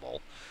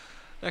possible.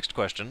 Next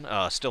question,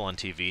 still on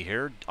TV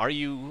here. Are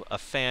you a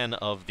fan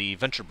of the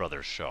Venture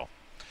Brothers show?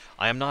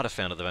 I am not a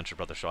fan of the Venture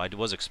Brothers show. I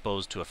was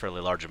exposed to a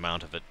fairly large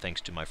amount of it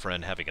thanks to my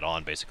friend having it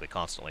on basically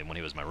constantly when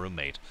he was my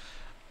roommate.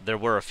 There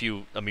were a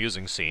few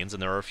amusing scenes,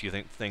 and there are a few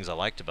things I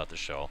liked about the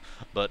show,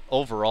 but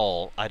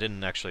overall, I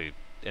didn't actually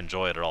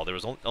enjoy it at all. There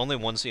was only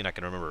one scene I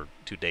can remember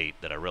to date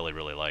that I really,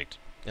 really liked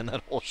in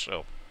that whole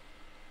show.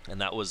 And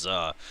that was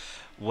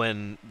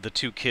when the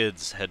two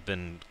kids had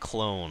been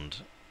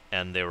cloned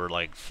and they were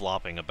like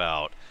flopping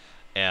about,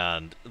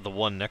 And the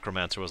one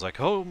necromancer was like,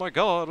 "Oh my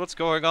God, what's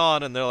going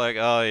on?" And they're like,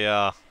 "Oh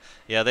yeah,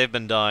 yeah, they've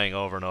been dying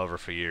over and over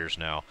for years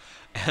now."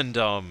 And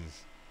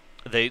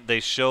they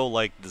show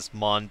like this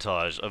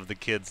montage of the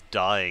kids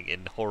dying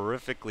in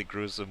horrifically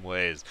gruesome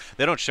ways.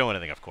 They don't show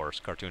anything, of course,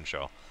 cartoon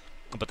show.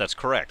 But that's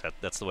correct.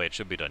 That's the way it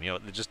should be done.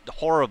 Just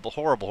horrible,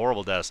 horrible,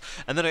 horrible deaths.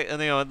 And then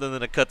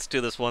then it cuts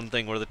to this one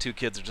thing where the two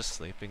kids are just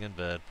sleeping in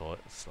bed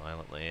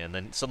silently, and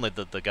then suddenly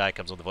the guy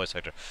comes on, the voice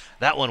actor.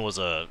 That one was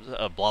a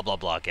blah blah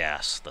blah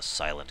gas, the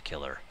silent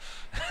killer.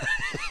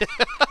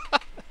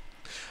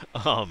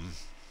 um,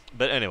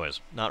 but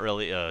anyways, not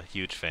really a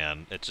huge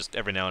fan. It's just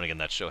every now and again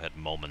that show had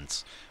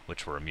moments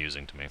which were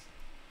amusing to me.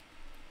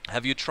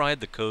 Have you tried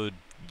the Code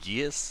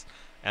Geass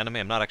anime?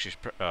 I'm not actually.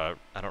 I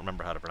don't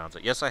remember how to pronounce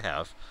it. Yes, I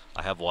have.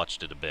 I have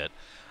watched it a bit.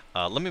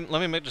 Let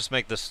me just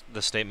make this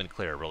statement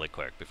clear really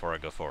quick before I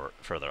go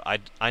further.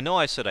 I know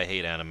I said I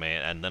hate anime,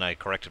 and then I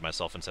corrected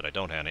myself and said I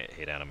don't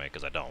hate anime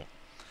because I don't.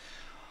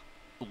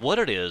 What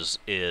it is,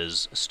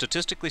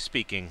 statistically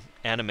speaking,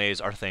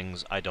 animes are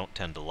things I don't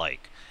tend to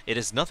like. It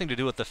has nothing to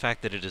do with the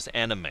fact that it is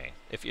anime,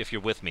 if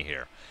you're with me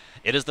here.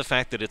 It is the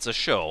fact that it's a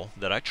show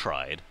that I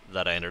tried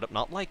that I ended up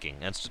not liking,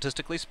 and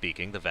statistically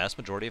speaking, the vast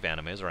majority of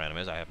animes are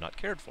animes I have not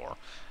cared for.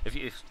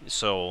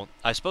 So,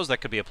 I suppose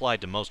that could be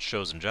applied to most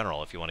shows in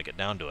general if you want to get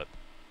down to it.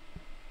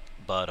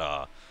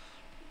 But,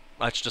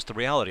 that's just the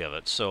reality of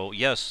it. So,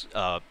 yes,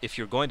 if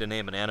you're going to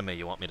name an anime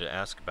you want me to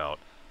ask about,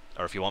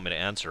 or if you want me to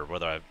answer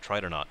whether I've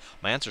tried or not,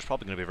 my answer is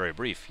probably going to be very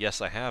brief. Yes,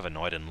 I have, and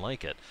no, I didn't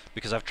like it,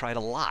 because I've tried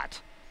a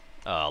lot.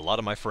 A lot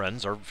of my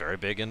friends are very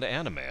big into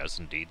anime, as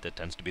indeed that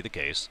tends to be the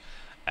case,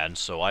 and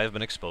so I have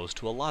been exposed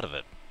to a lot of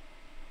it.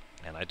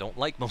 And I don't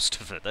like most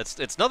of it.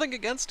 It's nothing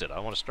against it, I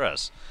want to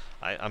stress.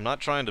 I'm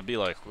not trying to be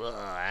like, "Ugh,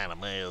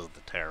 anime is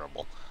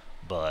terrible."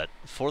 But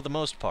for the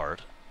most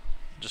part,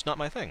 just not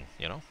my thing,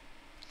 you know?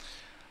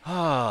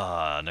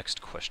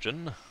 Next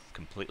question.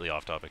 Completely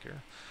off topic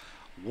here.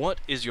 What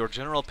is your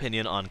general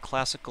opinion on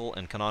classical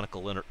and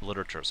canonical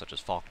literature, such as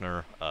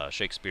Faulkner,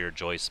 Shakespeare,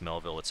 Joyce,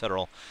 Melville,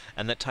 etc.,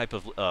 and that type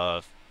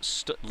of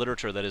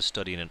literature that is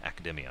studied in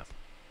academia?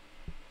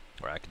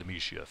 Or academia,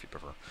 if you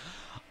prefer.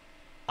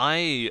 I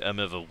am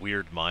of a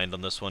weird mind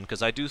on this one,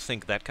 because I do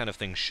think that kind of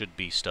thing should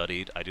be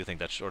studied. I do think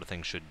that sort of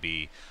thing should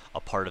be a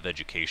part of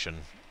education.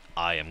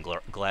 I am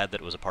glad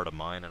that it was a part of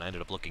mine, and I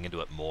ended up looking into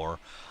it more.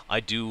 I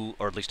do,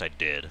 or at least I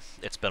did.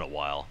 It's been a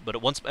while. But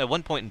at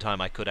one point in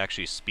time, I could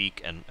actually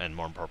speak and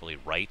more properly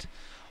write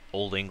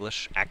Old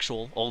English,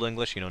 actual Old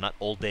English, not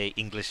old day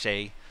English,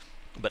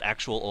 but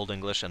actual Old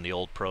English and the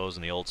old prose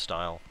and the old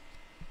style.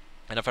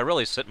 And if I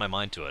really set my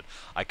mind to it,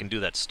 I can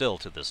do that still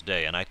to this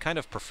day, and I kind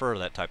of prefer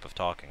that type of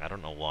talking. I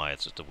don't know why,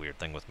 it's just a weird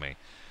thing with me.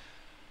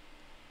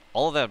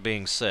 All of that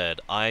being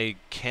said, I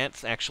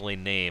can't actually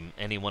name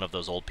any one of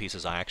those old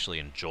pieces I actually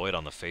enjoyed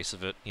on the face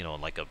of it,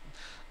 like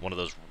one of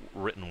those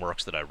written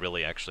works that I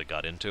really actually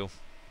got into.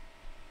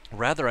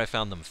 Rather, I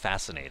found them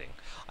fascinating.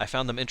 I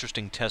found them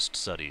interesting test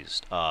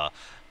studies,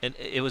 and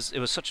it was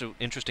such an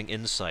interesting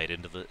insight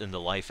into the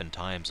life and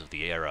times of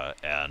the era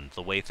and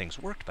the way things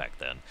worked back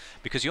then.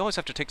 Because you always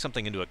have to take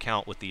something into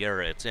account with the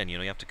era it's in.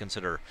 You have to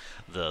consider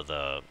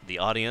the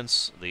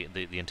audience, the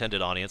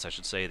intended audience, I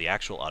should say, the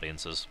actual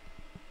audiences,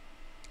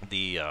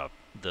 the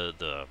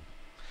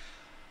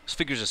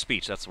figures of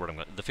speech. That's the word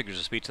the figures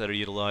of speech that are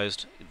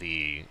utilized,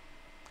 the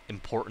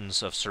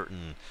importance of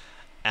certain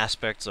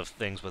aspects of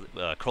things with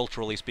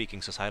culturally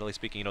speaking, societally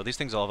speaking. These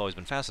things all have always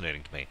been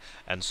fascinating to me.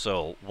 And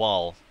so,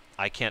 while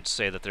I can't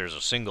say that there's a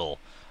single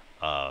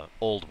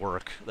old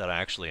work that I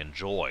actually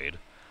enjoyed,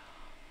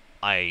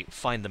 I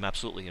find them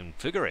absolutely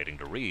invigorating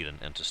to read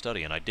and to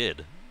study, and I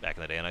did back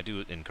in the day, and I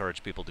do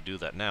encourage people to do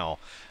that now,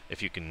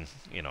 if you can,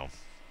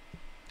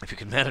 if you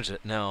can manage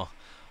it now.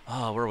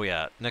 Where are we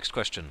at? Next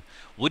question.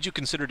 Would you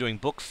consider doing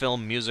book,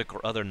 film, music,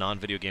 or other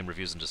non-video game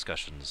reviews and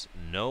discussions?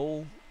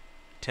 No,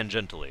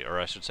 tangentially, or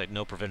I should say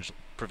no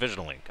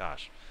provisionally.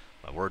 Gosh,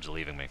 my words are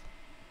leaving me.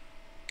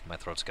 My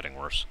throat's getting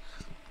worse.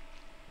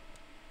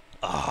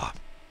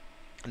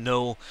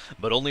 No,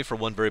 but only for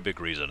one very big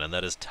reason, and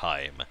that is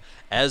time.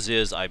 As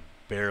is, I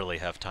barely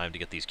have time to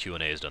get these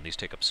Q&As done. These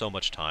take up so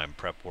much time,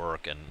 prep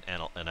work and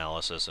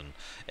analysis and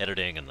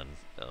editing and then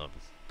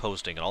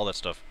posting and all that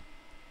stuff.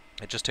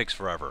 It just takes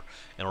forever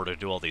in order to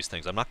do all these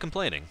things. I'm not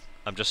complaining.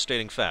 I'm just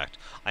stating fact.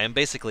 I am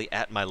basically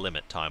at my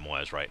limit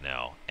time-wise right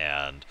now,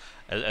 and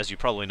as you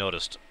probably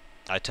noticed,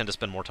 I tend to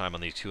spend more time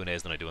on these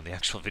Q&As than I do on the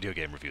actual video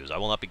game reviews. I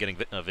will not be getting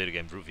a video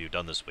game review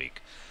done this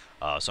week,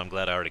 so I'm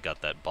glad I already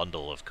got that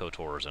bundle of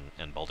KOTORs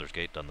and Baldur's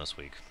Gate done this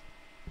week.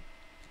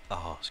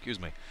 Oh, excuse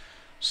me.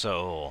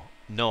 So,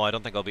 no, I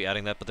don't think I'll be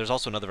adding that, but there's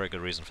also another very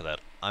good reason for that.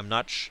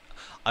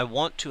 I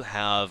want to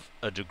have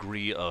a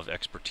degree of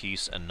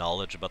expertise and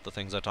knowledge about the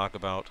things I talk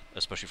about,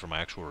 especially for my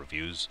actual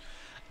reviews,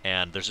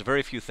 and there's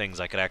very few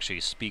things I could actually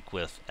speak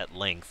with at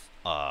length,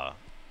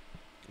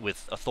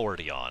 with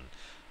authority on,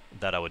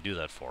 that I would do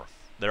that for.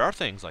 There are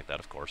things like that,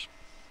 of course,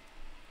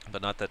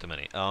 but not that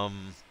many.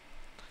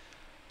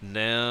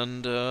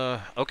 And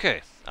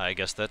okay, I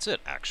guess that's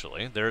it.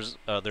 Actually, there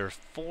are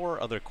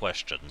 4 other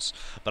questions,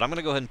 but I'm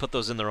gonna go ahead and put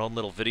those in their own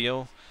little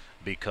video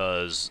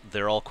because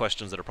they're all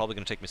questions that are probably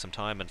gonna take me some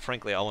time. And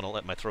frankly, I want to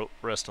let my throat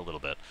rest a little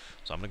bit,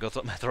 so I'm gonna go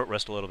let my throat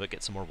rest a little bit,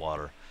 get some more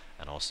water,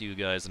 and I'll see you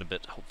guys in a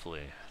bit,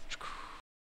 hopefully.